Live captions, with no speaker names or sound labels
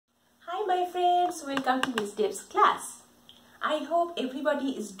my friends, welcome to Miss Deb's class. I hope everybody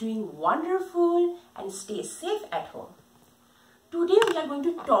is doing wonderful and stay safe at home. Today we are going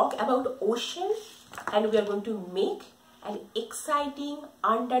to talk about ocean and we are going to make an exciting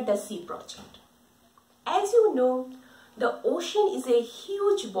under the sea project. As you know, the ocean is a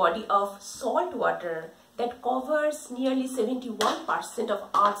huge body of salt water that covers nearly 71% of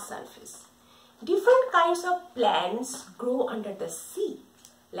Earth's surface. Different kinds of plants grow under the sea,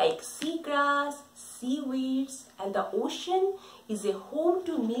 like seagrass, seaweeds, and the ocean is a home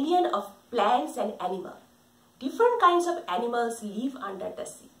to millions of plants and animals. Different kinds of animals live under the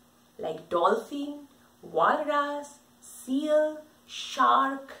sea, like dolphin, walrus, seal,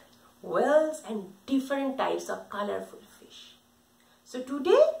 shark, whales, and different types of colorful fish. So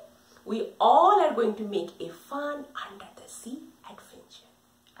today, we all are going to make a fun under the sea adventure.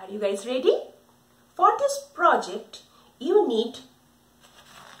 Are you guys ready? For this project, you need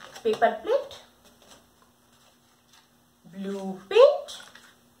paper plate, blue paint,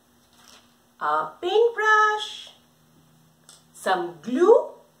 a paintbrush, some glue,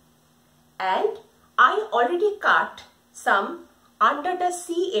 and I already cut some under the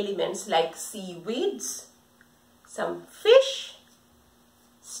sea elements like seaweeds, some fish,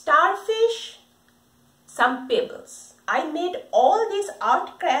 starfish, some pebbles. I made all these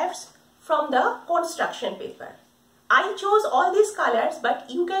art crafts from the construction paper. I chose all these colors, but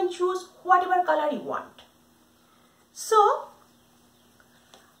you can choose whatever color you want. So,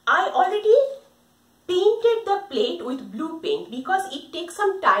 I already painted the plate with blue paint because it takes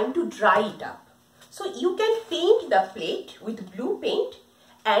some time to dry it up. So, you can paint the plate with blue paint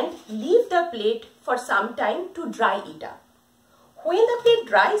and leave the plate for some time to dry it up. When the plate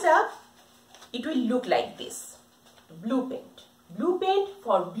dries up, it will look like this. Blue paint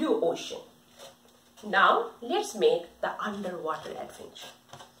for blue ocean. Now, let's make the underwater adventure.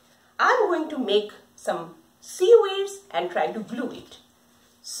 I'm going to make some seaweeds and try to glue it.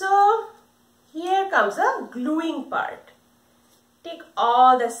 So, here comes the gluing part. Take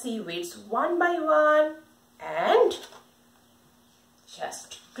all the seaweeds one by one and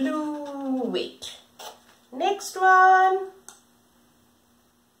just glue it. Next one.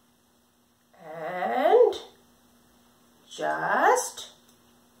 And just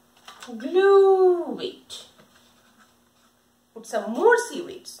glue it. Put some more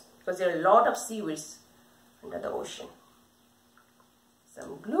seaweeds because there are a lot of seaweeds under the ocean.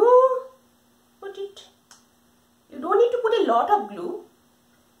 Some glue, put it. You don't need to put a lot of glue,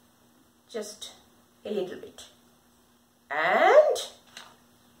 just a little bit. And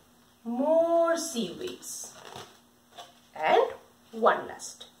more seaweeds. And one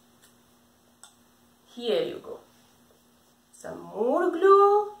last. Here you go. Some more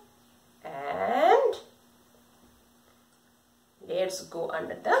glue. And let's go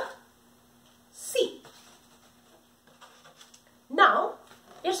under the sea. Now,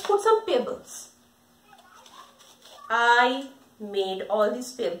 let's put some pebbles. I made all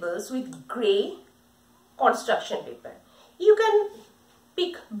these pebbles with grey construction paper. You can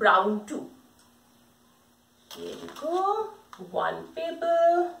pick brown too. Here you go. One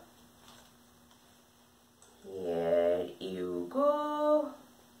pebble. Here you go.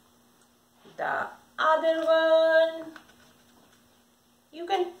 The other one. You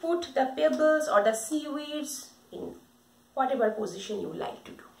can put the pebbles or the seaweeds in whatever position you like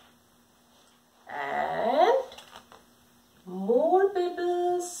to do. And more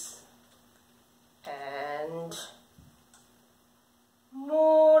pebbles and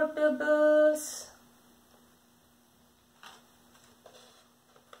more pebbles.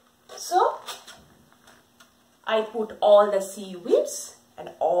 So, I put all the seaweeds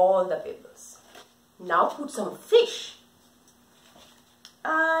and all the pebbles. Now put some fish.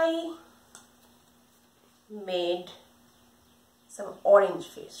 I made some orange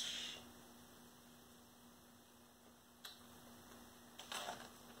fish.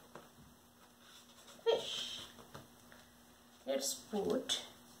 Let's put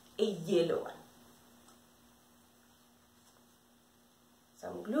a yellow one.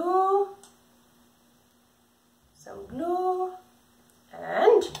 Some glue,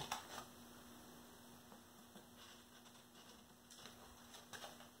 and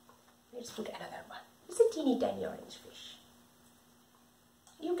let's put another one. It's a teeny tiny orange fish.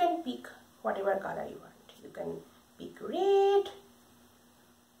 You can pick whatever color you want. You can pick red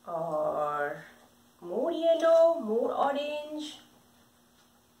or more yellow, more orange.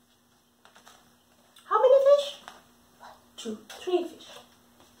 How many fish? 1, 2, 3 fish.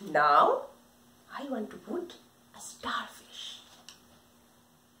 Now, I want to put a starfish.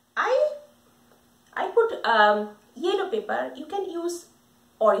 I put yellow paper. You can use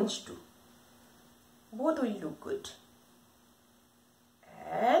orange too. Both will look good.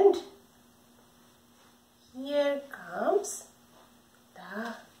 And here comes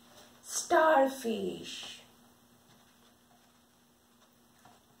the starfish.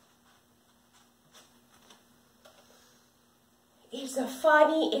 It's a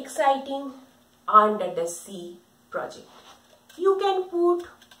funny, exciting under the sea project. You can put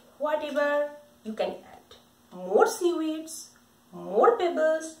whatever you can add. More seaweeds, more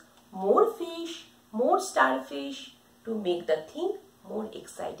pebbles, more fish, more starfish to make the thing more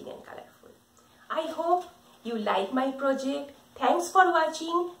exciting and colorful. I hope you like my project. Thanks for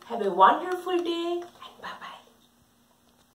watching. Have a wonderful day and bye-bye.